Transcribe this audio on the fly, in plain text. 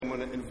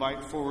want to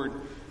invite forward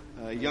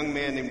a young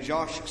man named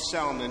Josh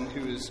Salmon,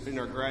 who is in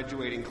our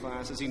graduating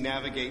class as he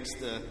navigates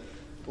the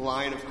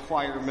line of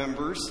choir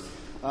members.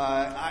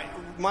 My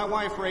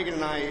wife Reagan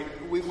and I,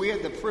 we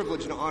had the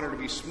privilege and honor to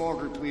be small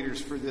group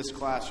leaders for this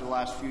class for the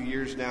last few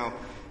years now.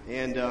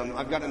 And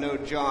I've got to know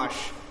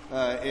Josh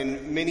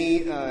in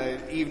many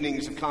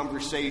evenings of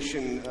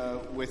conversation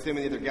with him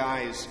and the other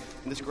guys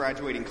in this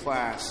graduating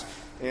class.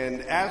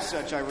 And as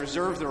such, I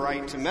reserve the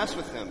right to mess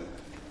with him.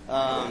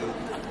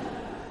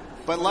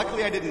 But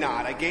luckily I did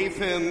not. I gave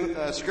him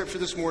scripture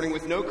this morning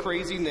with no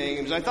crazy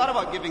names. I thought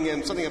about giving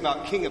him something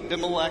about King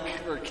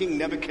Abimelech or King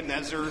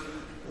Nebuchadnezzar,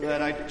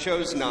 that I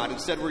chose not.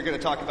 Instead, we're going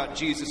to talk about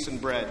Jesus and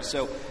bread.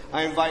 So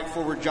I invite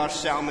forward Josh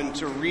Salmon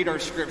to read our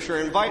scripture.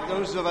 I invite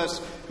those of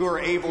us who are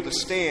able to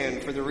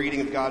stand for the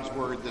reading of God's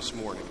word this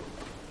morning.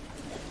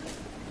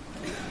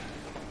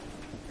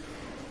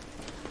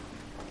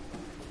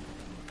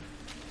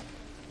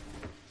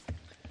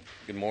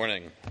 Good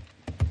morning.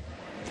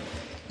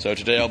 So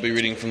today I'll be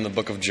reading from the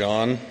book of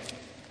John.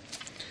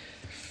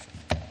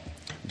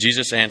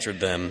 Jesus answered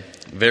them,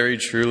 "Very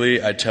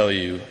truly I tell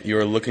you, you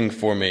are looking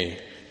for me,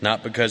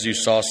 not because you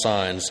saw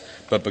signs,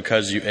 but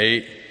because you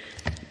ate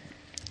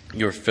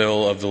your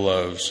fill of the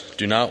loaves.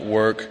 Do not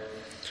work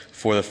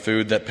for the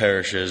food that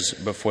perishes,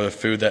 but for the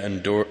food that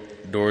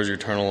endures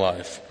eternal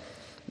life,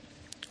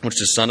 which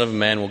the Son of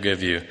Man will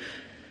give you.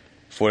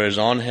 For it is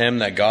on him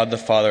that God the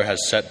Father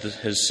has set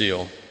his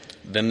seal."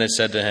 Then they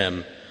said to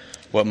him,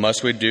 "What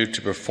must we do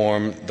to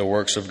perform the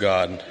works of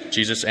God?"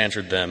 Jesus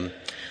answered them,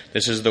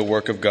 "This is the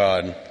work of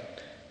God.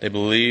 They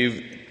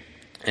believe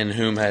in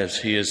whom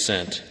he is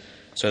sent."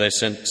 So they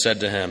said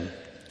to him,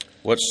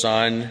 "What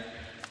sign are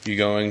you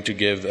going to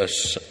give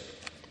us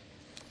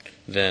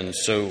then?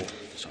 So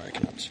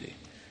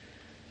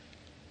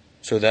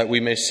that we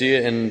may see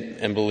it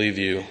and believe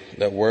you.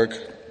 What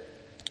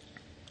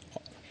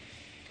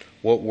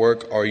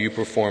work are you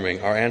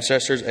performing? Our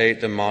ancestors ate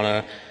the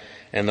manna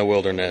in the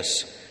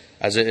wilderness.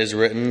 As it is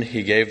written,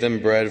 he gave them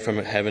bread from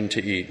heaven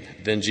to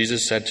eat." Then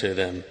Jesus said to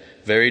them,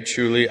 "Very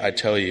truly I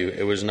tell you,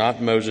 it was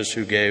not Moses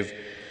who gave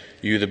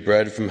you the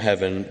bread from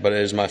heaven, but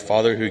it is my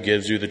Father who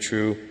gives you the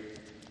true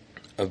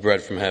of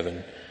bread from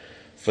heaven.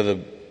 For the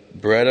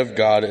bread of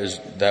God is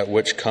that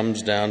which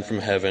comes down from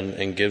heaven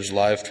and gives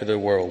life to the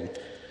world."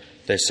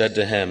 They said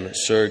to him,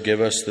 "Sir, give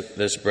us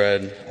this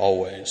bread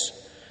always."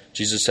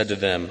 Jesus said to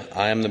them,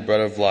 "I am the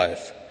bread of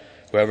life.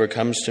 Whoever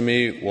comes to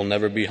me will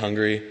never be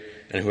hungry,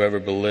 and whoever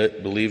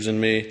believes in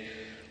me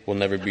will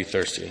never be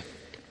thirsty."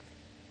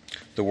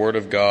 The word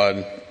of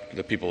God,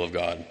 the people of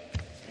God.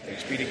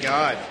 Thanks be to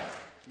God.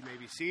 You may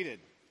be seated.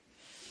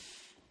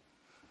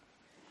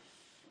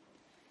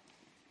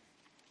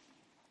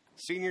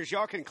 Seniors,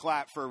 y'all can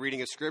clap for a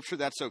reading of scripture.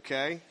 That's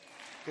okay.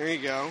 There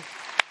you go.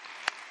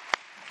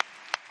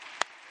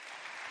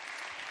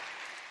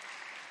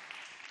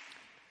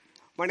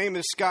 My name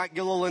is Scott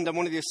Gilliland. I'm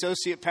one of the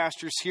associate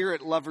pastors here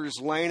at Lover's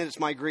Lane. It's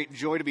my great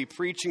joy to be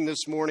preaching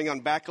this morning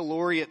on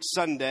Baccalaureate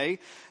Sunday.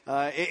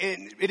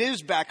 It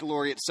is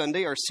Baccalaureate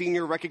Sunday, our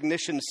senior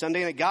recognition Sunday,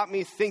 and it got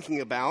me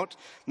thinking about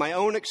my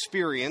own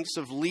experience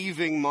of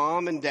leaving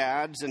mom and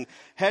dad's and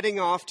heading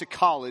off to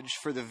college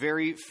for the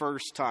very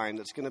first time.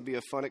 That's going to be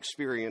a fun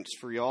experience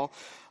for y'all.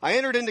 I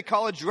entered into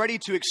college ready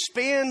to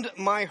expand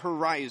my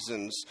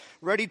horizons,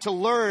 ready to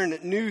learn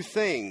new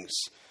things.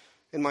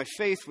 And my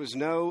faith was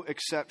no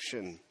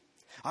exception.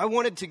 I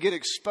wanted to get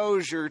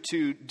exposure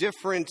to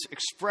different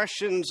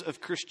expressions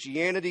of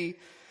Christianity.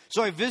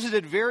 So I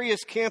visited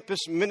various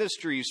campus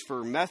ministries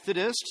for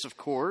Methodists, of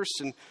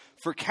course, and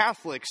for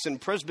Catholics and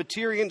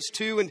Presbyterians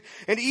too,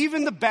 and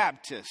even the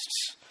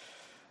Baptists.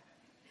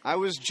 I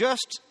was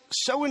just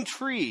so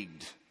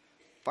intrigued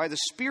by the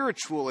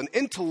spiritual and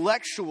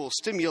intellectual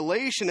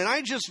stimulation, and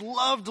I just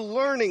loved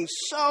learning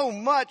so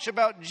much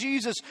about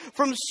Jesus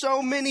from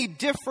so many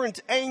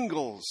different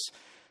angles.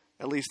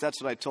 At least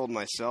that's what I told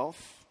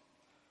myself.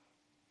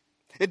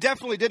 It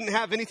definitely didn't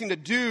have anything to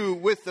do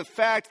with the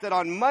fact that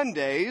on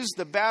Mondays,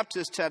 the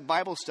Baptists had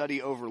Bible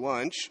study over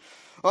lunch.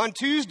 On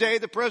Tuesday,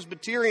 the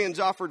Presbyterians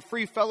offered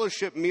free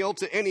fellowship meal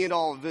to any and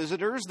all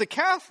visitors. The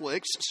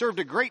Catholics served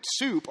a great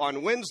soup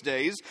on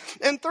Wednesdays.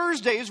 And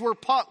Thursdays were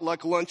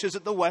potluck lunches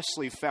at the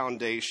Wesley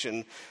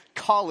Foundation.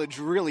 College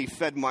really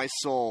fed my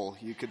soul,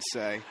 you could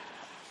say.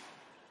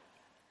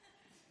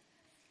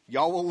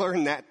 Y'all will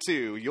learn that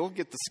too. You'll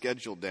get the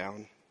schedule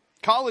down.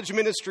 College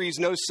ministries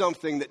know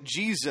something that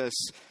Jesus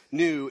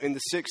knew in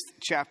the 6th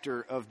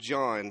chapter of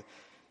John,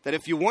 that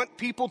if you want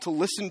people to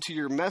listen to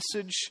your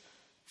message,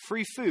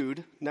 free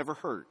food never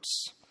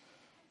hurts.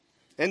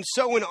 And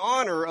so in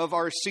honor of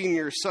our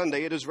Senior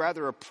Sunday, it is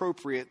rather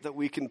appropriate that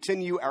we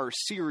continue our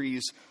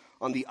series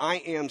on the I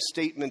am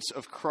statements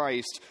of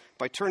Christ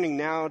by turning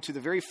now to the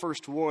very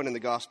first one in the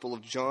Gospel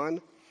of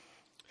John.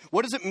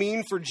 What does it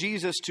mean for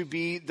Jesus to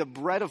be the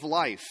bread of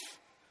life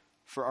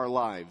for our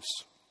lives?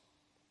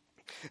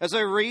 As I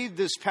read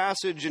this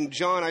passage in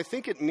John, I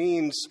think it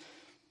means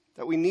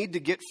that we need to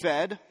get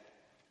fed,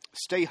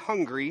 stay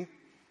hungry,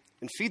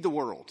 and feed the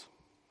world.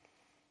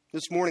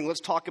 This morning,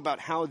 let's talk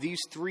about how these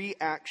three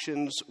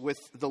actions with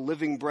the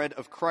living bread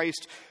of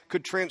Christ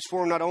could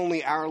transform not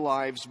only our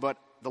lives, but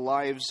the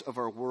lives of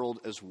our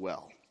world as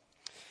well.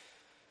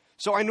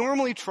 So I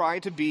normally try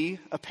to be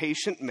a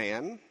patient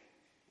man.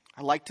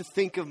 I like to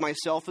think of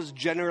myself as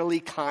generally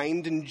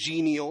kind and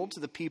genial to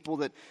the people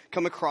that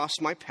come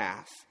across my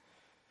path.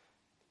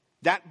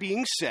 That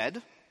being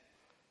said,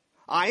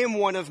 I am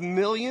one of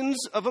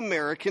millions of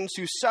Americans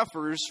who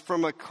suffers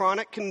from a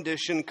chronic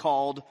condition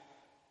called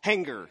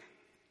hanger.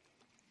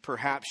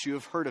 Perhaps you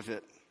have heard of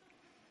it.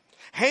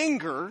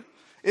 Hanger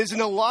is an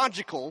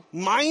illogical,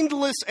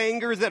 mindless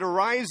anger that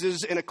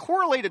arises in a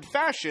correlated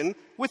fashion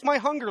with my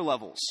hunger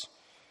levels.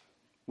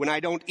 When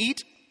I don't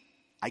eat,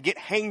 I get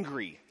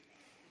hangry.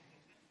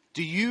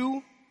 Do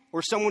you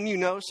or someone you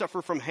know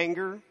suffer from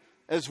hanger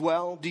as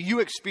well? Do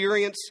you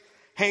experience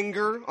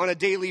hanger on a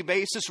daily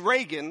basis?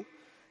 Reagan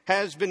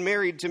has been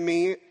married to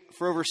me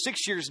for over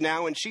 6 years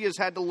now, and she has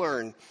had to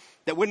learn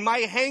that when my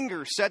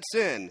hanger sets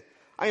in,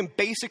 I am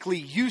basically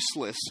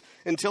useless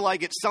until I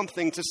get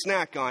something to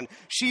snack on.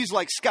 She's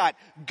like, Scott,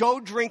 go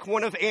drink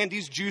one of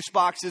Andy's juice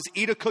boxes,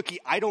 eat a cookie.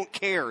 I don't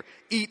care.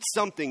 Eat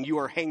something. You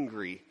are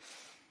hangry.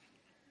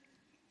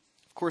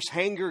 Of course,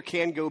 hanger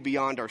can go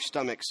beyond our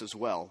stomachs as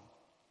well.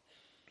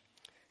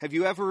 Have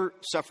you ever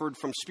suffered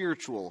from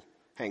spiritual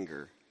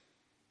hanger?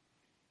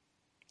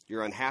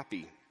 You're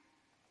unhappy.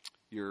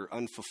 You're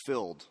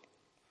unfulfilled.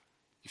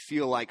 You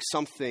feel like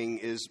something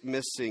is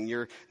missing.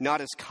 You're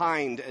not as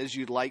kind as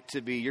you'd like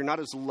to be. You're not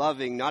as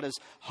loving, not as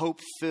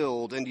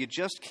hope-filled, and you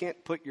just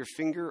can't put your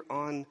finger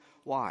on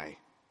why.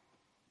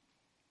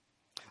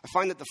 I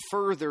find that the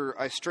further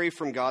I stray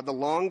from God, the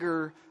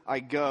longer I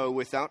go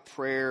without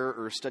prayer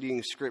or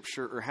studying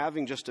Scripture or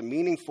having just a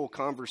meaningful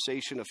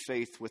conversation of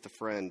faith with a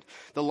friend,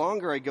 the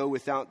longer I go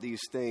without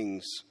these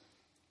things,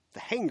 the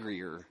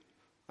hangrier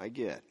I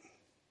get.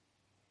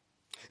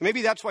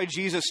 Maybe that's why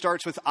Jesus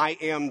starts with, I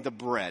am the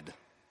bread.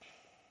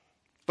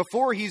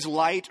 Before he's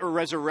light or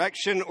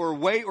resurrection or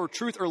way or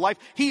truth or life,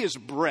 he is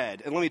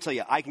bread. And let me tell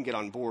you, I can get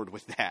on board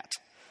with that.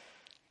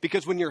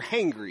 Because when you're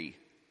hangry,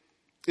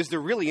 is there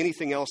really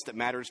anything else that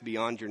matters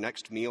beyond your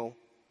next meal?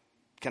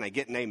 Can I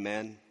get an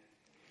amen?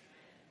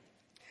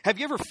 Have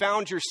you ever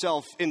found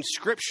yourself in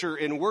Scripture,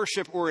 in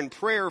worship, or in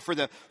prayer for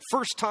the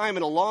first time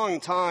in a long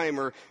time,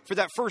 or for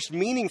that first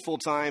meaningful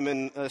time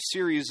in a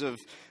series of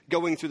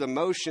going through the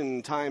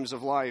motion times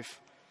of life?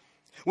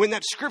 When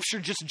that Scripture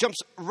just jumps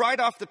right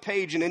off the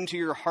page and into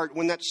your heart,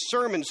 when that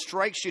sermon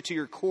strikes you to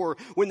your core,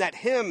 when that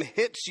hymn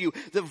hits you,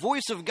 the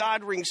voice of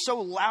God rings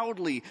so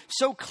loudly,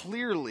 so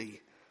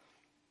clearly.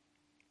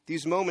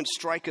 These moments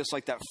strike us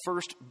like that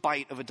first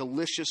bite of a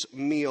delicious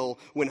meal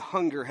when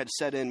hunger had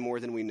set in more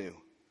than we knew.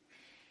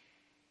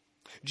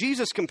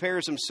 Jesus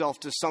compares himself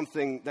to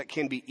something that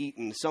can be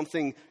eaten,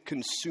 something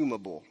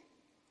consumable.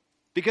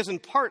 Because in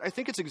part, I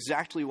think it's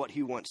exactly what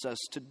he wants us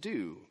to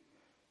do.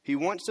 He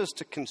wants us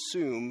to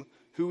consume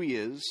who he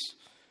is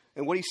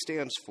and what he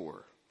stands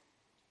for.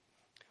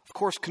 Of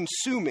course,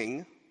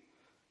 consuming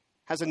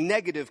has a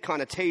negative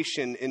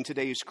connotation in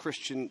today's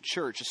Christian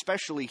church,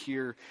 especially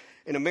here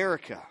in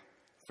America.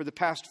 For the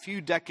past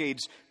few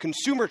decades,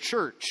 consumer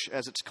church,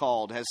 as it's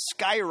called, has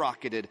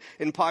skyrocketed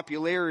in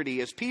popularity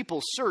as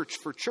people search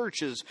for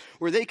churches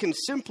where they can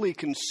simply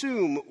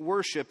consume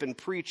worship and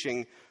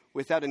preaching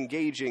without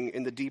engaging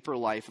in the deeper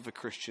life of a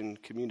Christian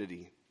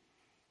community.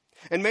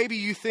 And maybe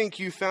you think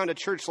you found a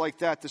church like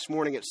that this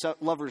morning at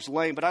Lover's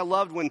Lane, but I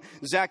loved when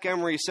Zach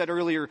Emery said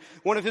earlier,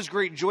 one of his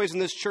great joys in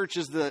this church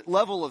is the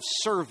level of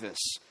service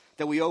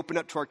that we open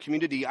up to our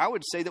community. I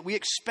would say that we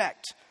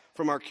expect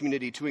from our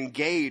community to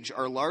engage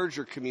our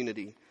larger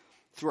community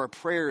through our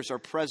prayers, our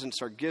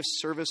presence, our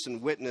gifts, service,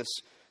 and witness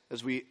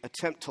as we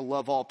attempt to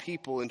love all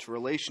people into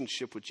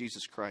relationship with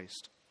Jesus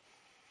Christ.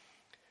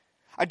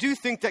 I do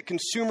think that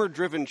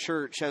consumer-driven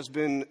church has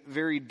been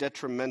very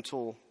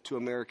detrimental to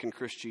American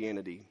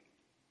Christianity.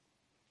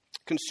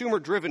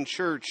 Consumer-driven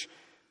church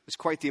is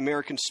quite the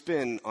American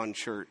spin on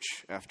church,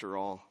 after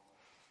all.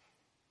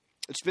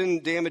 It's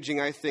been damaging,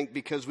 I think,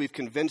 because we've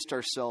convinced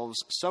ourselves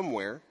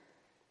somewhere,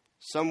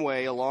 some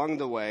way along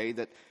the way,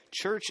 that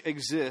church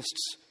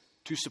exists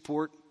to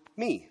support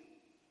me,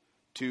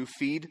 to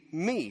feed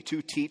me,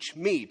 to teach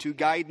me, to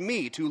guide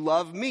me, to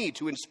love me,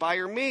 to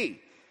inspire me,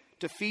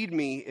 to feed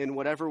me in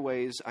whatever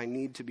ways I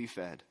need to be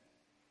fed.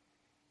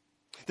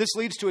 This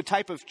leads to a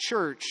type of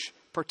church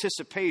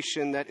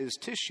participation that is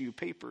tissue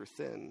paper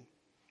thin.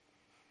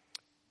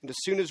 And as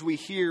soon as we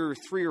hear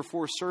 3 or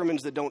 4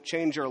 sermons that don't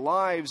change our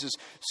lives, as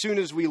soon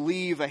as we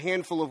leave a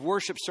handful of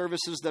worship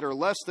services that are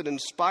less than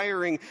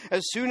inspiring,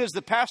 as soon as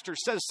the pastor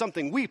says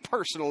something we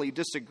personally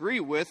disagree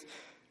with,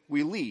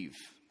 we leave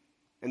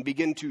and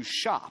begin to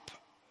shop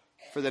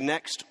for the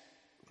next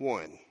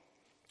one.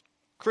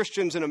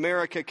 Christians in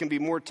America can be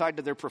more tied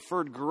to their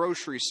preferred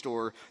grocery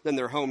store than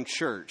their home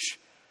church,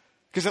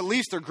 because at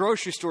least their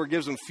grocery store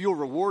gives them fuel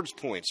rewards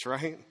points,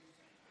 right?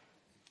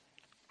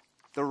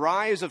 The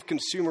rise of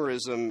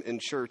consumerism in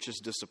church is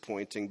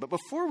disappointing, but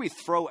before we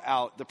throw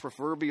out the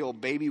proverbial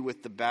baby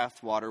with the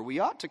bathwater, we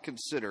ought to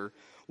consider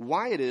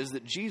why it is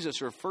that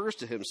Jesus refers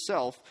to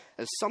himself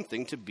as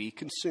something to be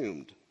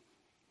consumed.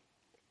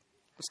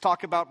 Let's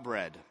talk about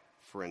bread,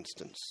 for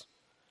instance.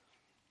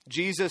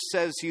 Jesus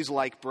says he's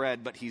like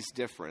bread, but he's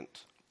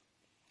different.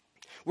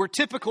 Where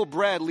typical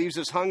bread leaves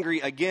us hungry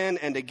again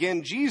and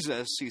again,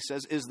 Jesus, he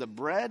says, is the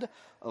bread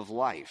of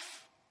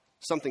life.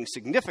 Something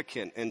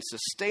significant and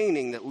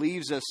sustaining that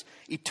leaves us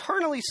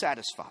eternally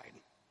satisfied.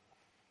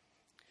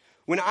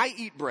 When I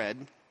eat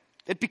bread,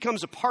 it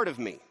becomes a part of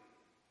me.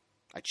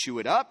 I chew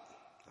it up,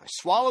 I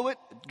swallow it,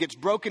 it gets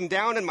broken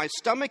down in my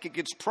stomach, it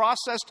gets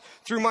processed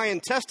through my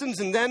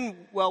intestines, and then,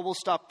 well, we'll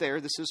stop there.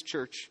 This is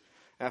church,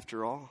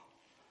 after all.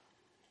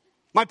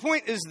 My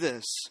point is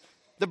this: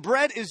 the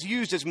bread is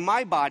used as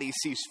my body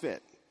sees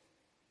fit,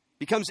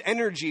 becomes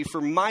energy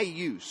for my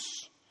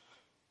use.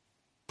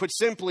 Put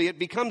simply, it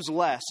becomes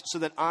less so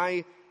that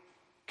I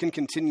can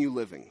continue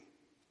living.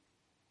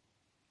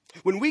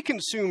 When we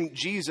consume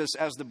Jesus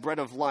as the bread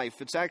of life,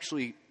 it's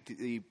actually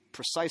the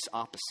precise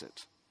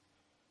opposite.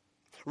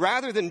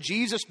 Rather than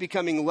Jesus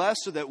becoming less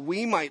so that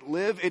we might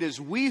live, it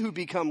is we who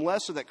become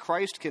less so that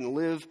Christ can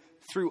live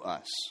through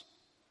us.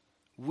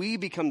 We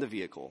become the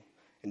vehicle,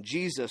 and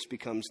Jesus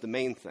becomes the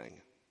main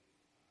thing.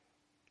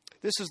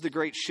 This is the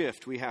great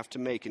shift we have to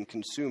make in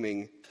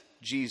consuming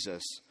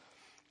Jesus.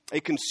 A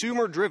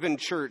consumer-driven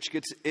church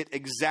gets it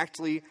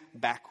exactly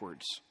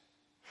backwards.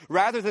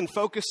 Rather than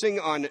focusing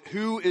on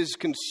who is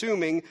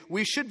consuming,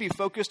 we should be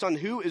focused on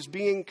who is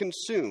being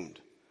consumed.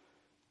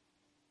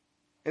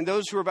 And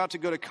those who are about to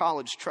go to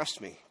college,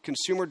 trust me,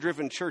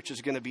 consumer-driven church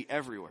is going to be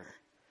everywhere.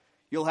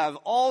 You'll have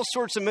all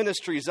sorts of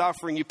ministries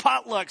offering you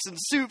potlucks and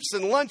soups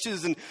and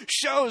lunches and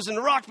shows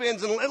and rock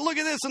bands and look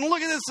at this and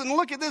look at this and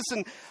look at this.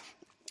 And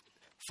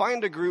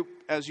find a group,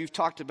 as you've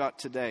talked about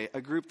today,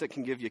 a group that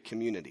can give you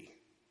community.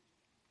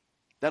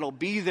 That'll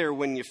be there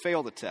when you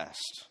fail the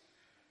test,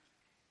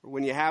 or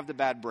when you have the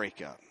bad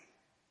breakup,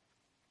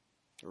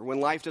 or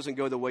when life doesn't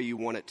go the way you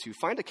want it to.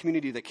 Find a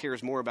community that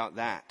cares more about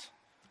that.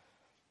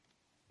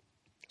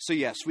 So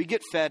yes, we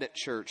get fed at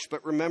church,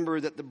 but remember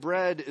that the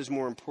bread is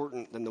more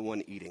important than the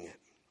one eating it.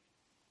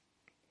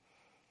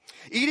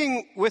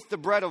 Eating with the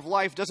bread of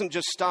life doesn't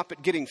just stop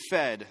at getting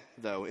fed,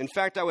 though. In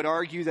fact, I would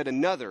argue that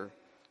another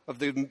of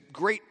the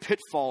great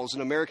pitfalls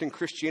in American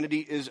Christianity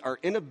is our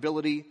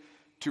inability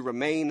to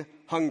remain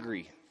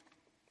hungry.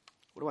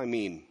 What do I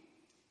mean?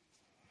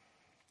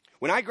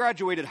 When I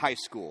graduated high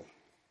school,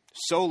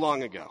 so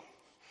long ago,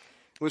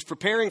 was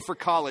preparing for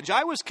college,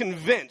 I was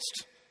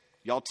convinced,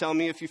 y'all tell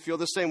me if you feel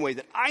the same way,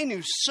 that I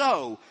knew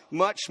so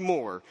much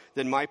more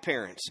than my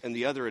parents and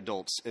the other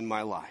adults in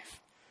my life.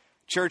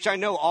 Church, I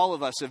know all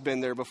of us have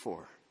been there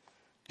before.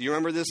 Do you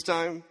remember this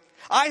time?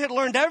 I had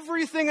learned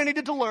everything I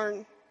needed to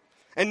learn,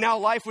 and now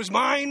life was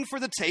mine for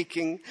the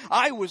taking.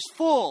 I was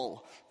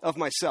full of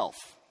myself,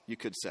 you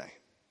could say.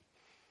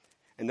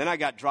 And then I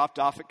got dropped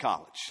off at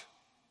college,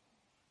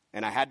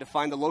 and I had to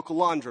find the local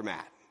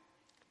laundromat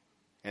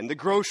and the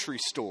grocery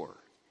store.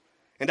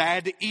 And I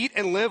had to eat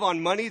and live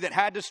on money that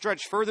had to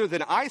stretch further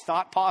than I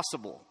thought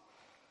possible.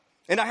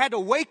 And I had to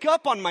wake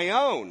up on my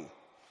own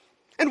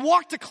and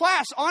walk to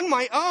class on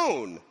my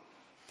own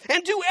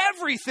and do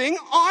everything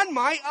on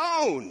my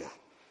own.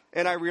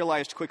 And I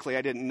realized quickly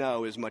I didn't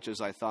know as much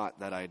as I thought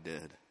that I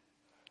did.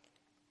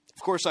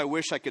 Of course, I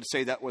wish I could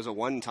say that was a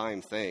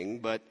one-time thing,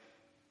 but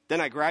then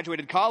I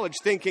graduated college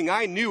thinking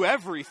I knew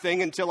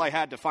everything until I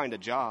had to find a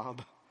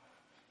job.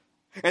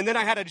 And then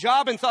I had a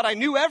job and thought I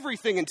knew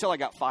everything until I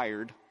got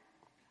fired.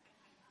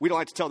 We don't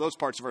like to tell those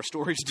parts of our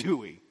stories, do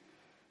we?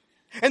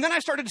 And then I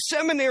started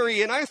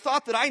seminary, and I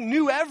thought that I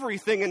knew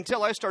everything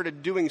until I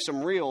started doing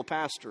some real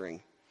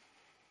pastoring.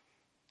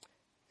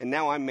 And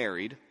now I'm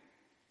married,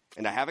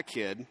 and I have a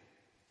kid, and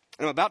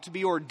I'm about to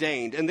be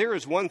ordained, and there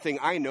is one thing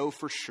I know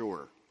for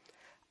sure.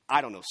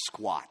 I don't know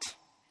squat.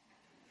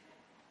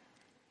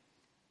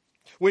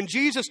 When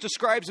Jesus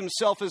describes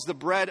himself as the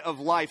bread of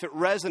life, it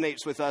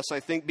resonates with us,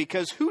 I think,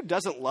 because who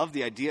doesn't love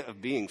the idea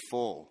of being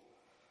full?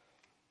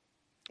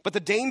 But the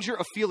danger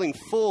of feeling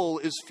full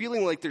is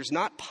feeling like there's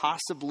not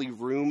possibly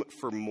room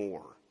for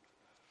more.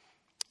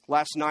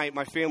 Last night,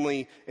 my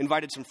family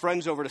invited some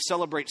friends over to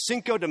celebrate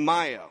Cinco de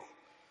Mayo.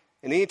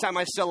 And anytime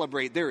I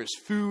celebrate, there is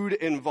food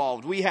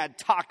involved. We had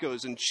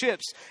tacos and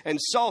chips and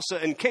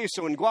salsa and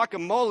queso and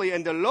guacamole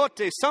and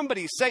elote.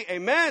 Somebody say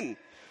amen.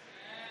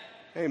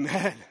 Amen.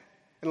 Amen.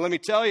 And let me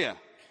tell you,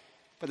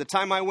 by the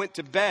time I went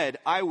to bed,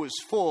 I was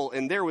full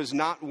and there was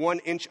not 1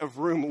 inch of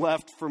room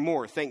left for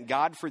more. Thank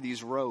God for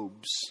these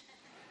robes.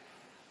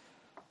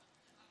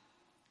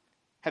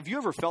 Have you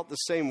ever felt the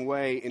same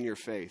way in your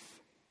faith?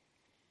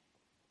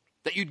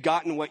 That you'd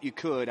gotten what you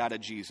could out of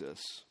Jesus.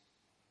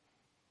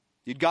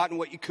 You'd gotten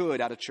what you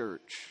could out of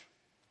church.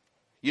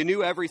 You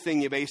knew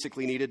everything you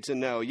basically needed to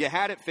know. You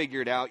had it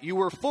figured out. You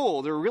were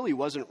full. There really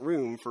wasn't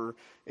room for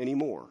any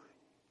more.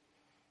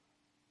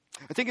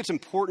 I think it's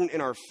important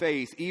in our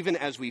faith, even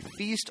as we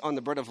feast on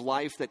the bread of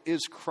life that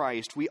is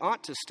Christ, we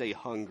ought to stay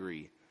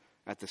hungry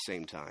at the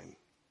same time.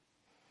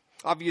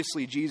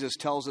 Obviously, Jesus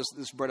tells us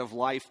this bread of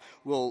life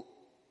will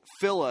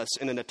fill us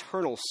in an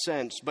eternal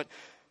sense. But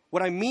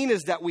what I mean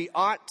is that we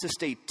ought to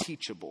stay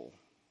teachable.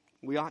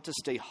 We ought to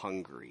stay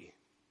hungry.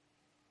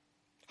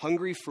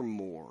 Hungry for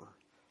more.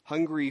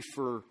 Hungry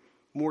for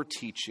more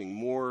teaching,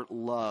 more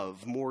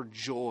love, more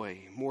joy,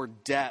 more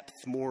depth,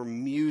 more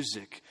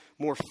music,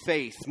 more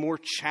faith, more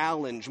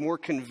challenge, more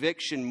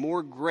conviction,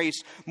 more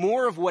grace,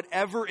 more of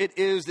whatever it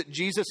is that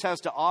Jesus has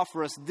to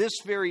offer us this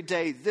very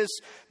day, this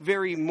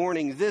very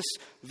morning, this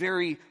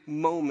very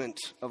moment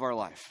of our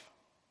life.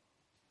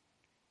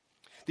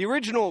 The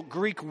original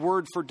Greek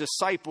word for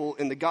disciple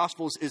in the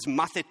Gospels is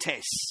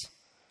mathetes,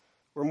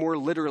 or more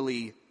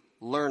literally,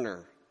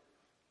 learner.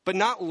 But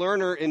not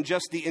learner in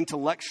just the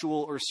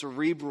intellectual or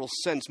cerebral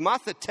sense.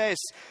 Mathetes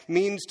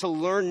means to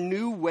learn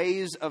new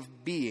ways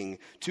of being,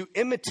 to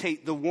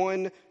imitate the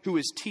one who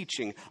is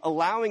teaching,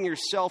 allowing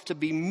yourself to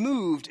be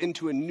moved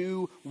into a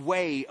new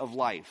way of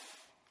life.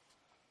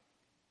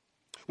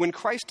 When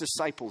Christ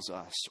disciples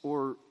us,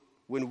 or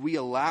when we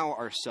allow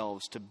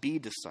ourselves to be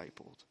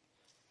discipled,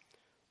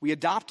 we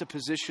adopt a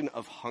position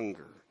of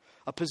hunger,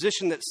 a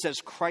position that says,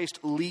 Christ,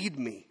 lead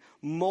me,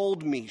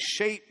 mold me,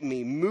 shape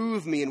me,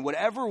 move me in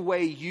whatever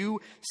way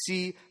you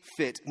see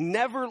fit.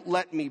 Never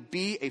let me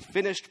be a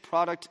finished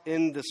product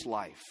in this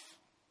life.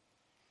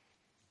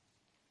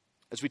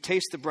 As we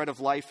taste the bread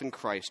of life in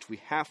Christ, we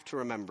have to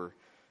remember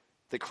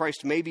that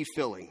Christ may be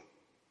filling,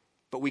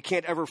 but we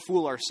can't ever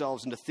fool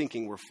ourselves into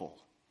thinking we're full.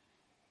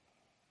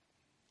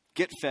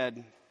 Get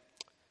fed,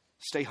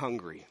 stay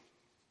hungry.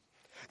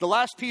 The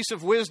last piece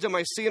of wisdom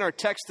I see in our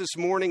text this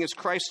morning is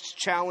Christ's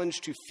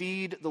challenge to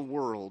feed the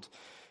world.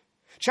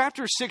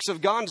 Chapter 6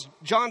 of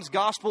John's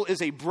Gospel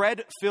is a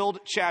bread-filled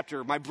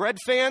chapter. My bread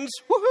fans,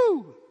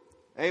 woohoo!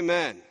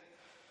 Amen.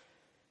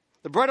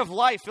 The bread of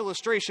life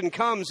illustration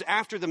comes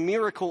after the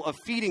miracle of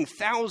feeding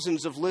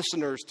thousands of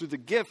listeners through the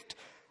gift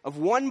of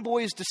one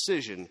boy's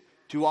decision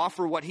to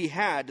offer what he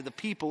had to the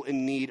people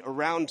in need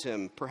around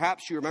him.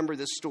 Perhaps you remember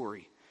this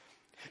story.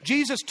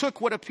 Jesus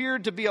took what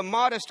appeared to be a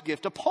modest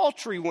gift, a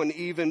paltry one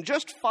even,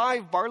 just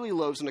 5 barley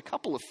loaves and a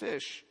couple of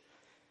fish.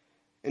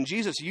 And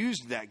Jesus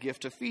used that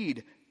gift to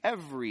feed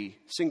every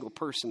single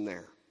person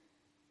there.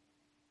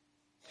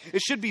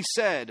 It should be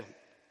said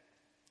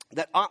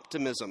that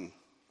optimism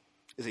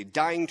is a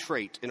dying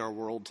trait in our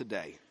world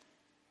today.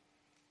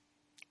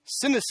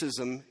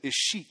 Cynicism is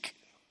chic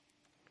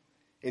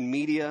in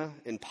media,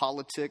 in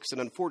politics,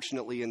 and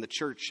unfortunately in the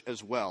church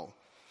as well.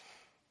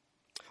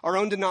 Our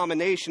own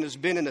denomination has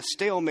been in a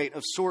stalemate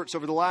of sorts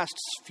over the last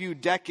few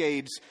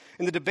decades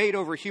in the debate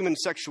over human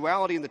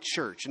sexuality in the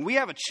church. And we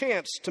have a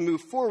chance to move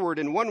forward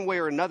in one way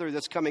or another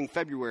this coming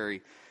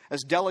February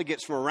as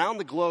delegates from around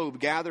the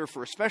globe gather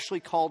for a specially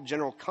called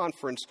General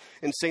Conference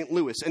in St.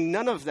 Louis. And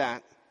none of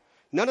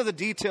the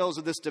details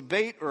of this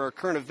debate or our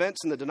current events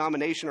in the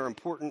denomination are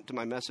important to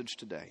my message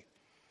today.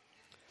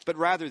 But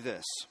rather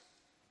this.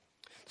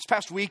 This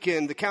past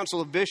weekend, the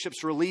Council of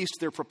Bishops released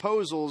their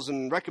proposals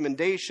and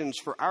recommendations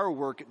for our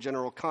work at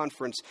General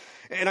Conference.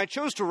 And I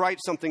chose to write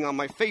something on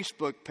my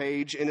Facebook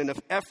page in an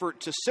effort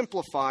to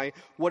simplify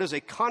what is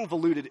a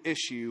convoluted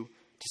issue,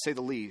 to say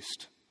the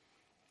least.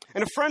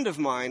 And a friend of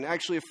mine,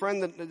 actually a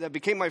friend that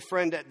became my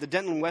friend at the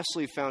Denton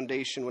Wesley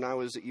Foundation when I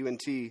was at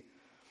UNT, he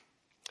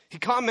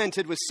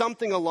commented with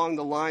something along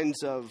the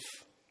lines of,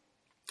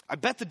 I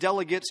bet the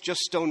delegates just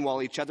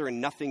stonewall each other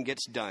and nothing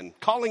gets done.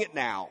 Calling it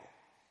now.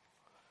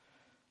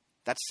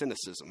 That's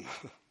cynicism.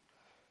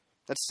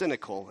 That's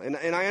cynical. And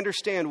I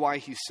understand why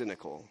he's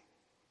cynical.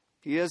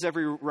 He has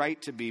every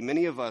right to be.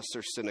 Many of us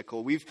are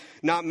cynical. We've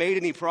not made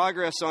any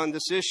progress on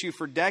this issue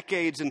for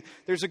decades, and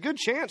there's a good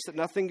chance that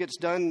nothing gets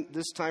done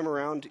this time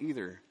around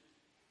either.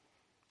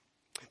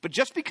 But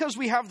just because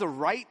we have the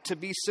right to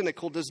be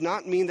cynical does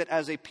not mean that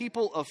as a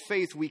people of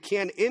faith, we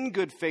can, in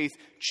good faith,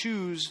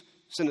 choose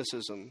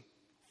cynicism.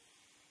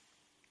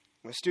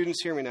 My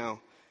students, hear me now.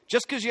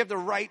 Just because you have the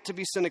right to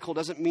be cynical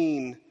doesn't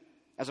mean,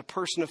 as a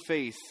person of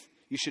faith,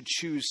 you should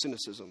choose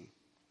cynicism.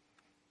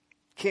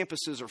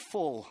 Campuses are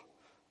full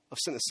of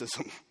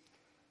cynicism.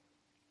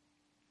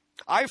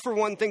 I, for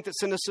one, think that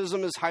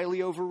cynicism is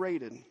highly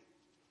overrated.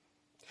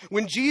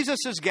 When Jesus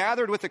is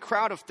gathered with a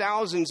crowd of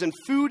thousands and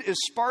food is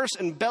sparse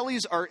and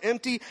bellies are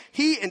empty,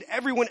 he and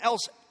everyone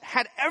else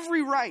had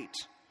every right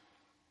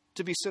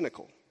to be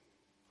cynical.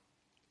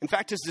 In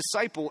fact, his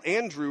disciple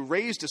Andrew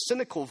raised a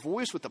cynical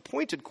voice with a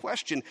pointed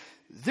question.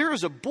 There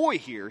is a boy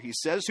here, he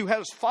says, who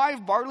has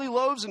 5 barley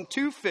loaves and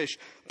 2 fish,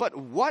 but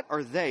what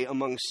are they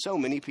among so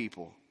many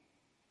people?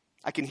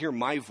 I can hear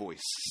my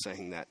voice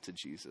saying that to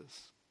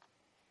Jesus.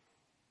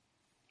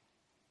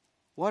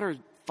 What are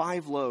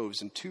 5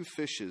 loaves and 2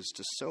 fishes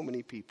to so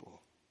many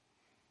people?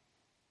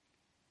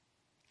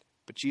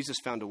 But Jesus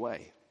found a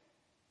way,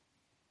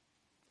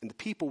 and the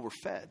people were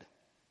fed.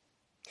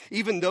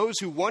 Even those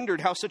who wondered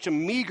how such a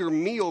meager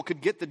meal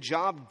could get the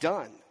job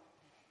done.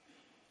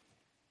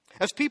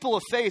 As people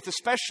of faith,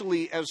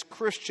 especially as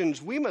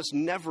Christians, we must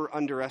never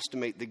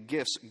underestimate the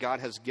gifts God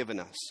has given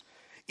us,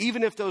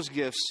 even if those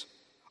gifts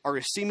are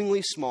as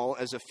seemingly small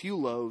as a few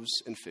loaves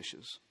and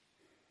fishes.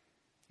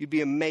 You'd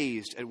be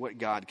amazed at what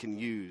God can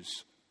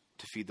use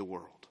to feed the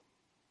world.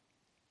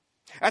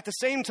 At the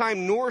same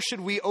time, nor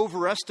should we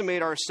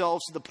overestimate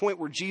ourselves to the point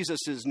where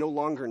Jesus is no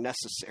longer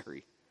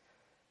necessary.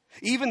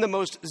 Even the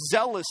most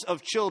zealous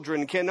of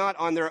children cannot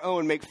on their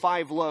own make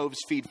 5 loaves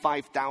feed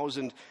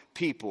 5,000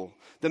 people.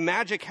 The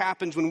magic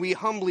happens when we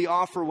humbly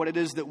offer what it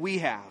is that we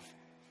have.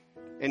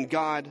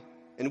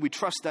 And we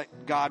trust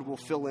that God will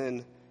fill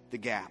in the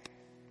gap.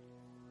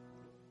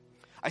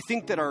 I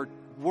think that our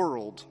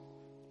world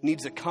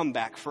needs a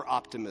comeback for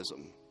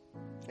optimism.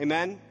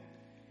 Amen?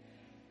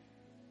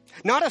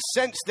 Not a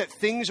sense that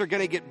things are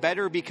going to get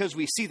better because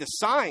we see the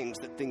signs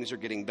that things are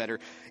getting better.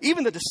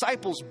 Even the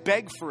disciples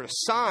beg for a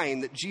sign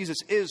that Jesus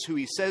is who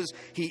he says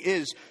he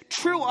is.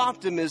 True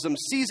optimism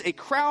sees a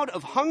crowd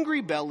of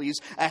hungry bellies,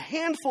 a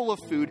handful of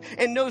food,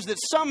 and knows that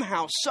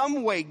somehow,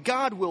 some way,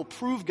 God will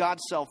prove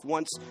God's self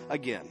once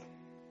again.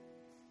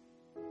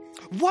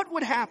 What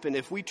would happen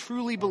if we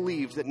truly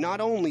believed that not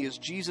only is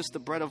Jesus the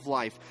bread of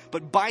life,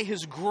 but by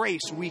his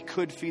grace we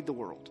could feed the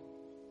world?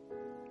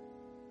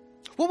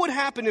 What would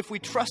happen if we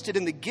trusted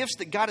in the gifts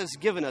that God has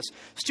given us?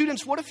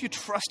 Students, what if you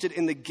trusted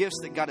in the gifts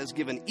that God has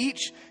given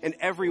each and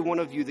every one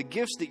of you, the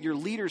gifts that your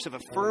leaders have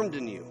affirmed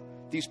in you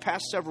these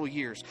past several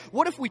years?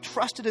 What if we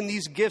trusted in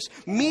these gifts,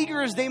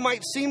 meager as they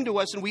might seem to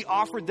us, and we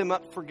offered them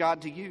up for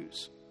God to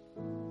use?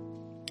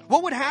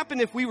 What would happen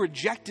if we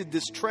rejected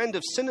this trend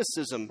of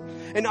cynicism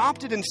and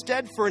opted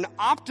instead for an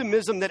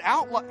optimism that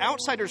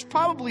outsiders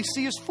probably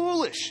see as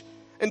foolish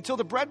until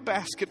the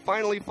breadbasket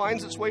finally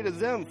finds its way to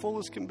them, full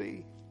as can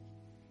be?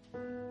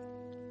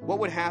 What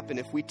would happen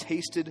if we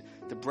tasted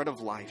the bread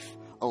of life,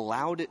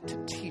 allowed it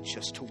to teach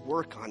us, to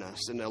work on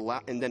us, and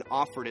then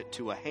offered it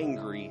to a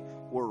hangry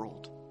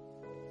world?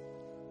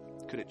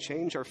 Could it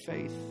change our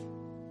faith?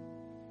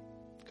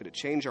 Could it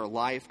change our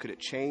life? Could it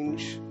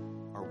change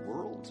our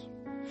world?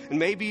 And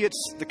maybe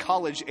it's the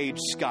college-age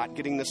Scott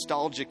getting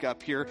nostalgic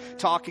up here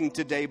talking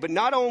today, but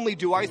not only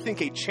do I think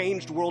a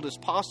changed world is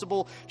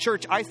possible,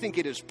 church, I think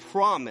it is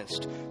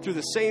promised through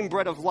the same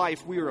bread of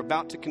life we are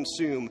about to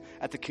consume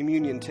at the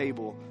communion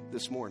table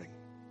this morning.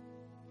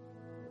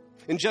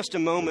 In just a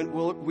moment,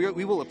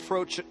 we will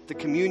approach the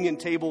communion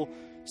table,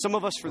 some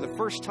of us for the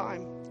first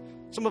time,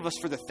 some of us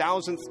for the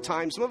 1,000th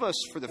time, some of us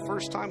for the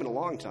first time in a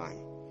long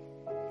time.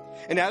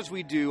 And as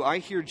we do, I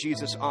hear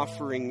Jesus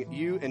offering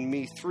you and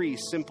me 3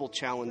 simple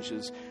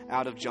challenges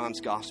out of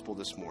John's gospel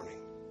this morning.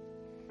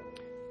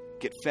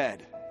 Get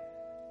fed,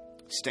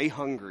 stay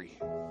hungry,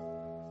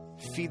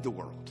 feed the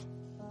world.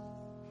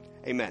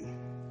 Amen.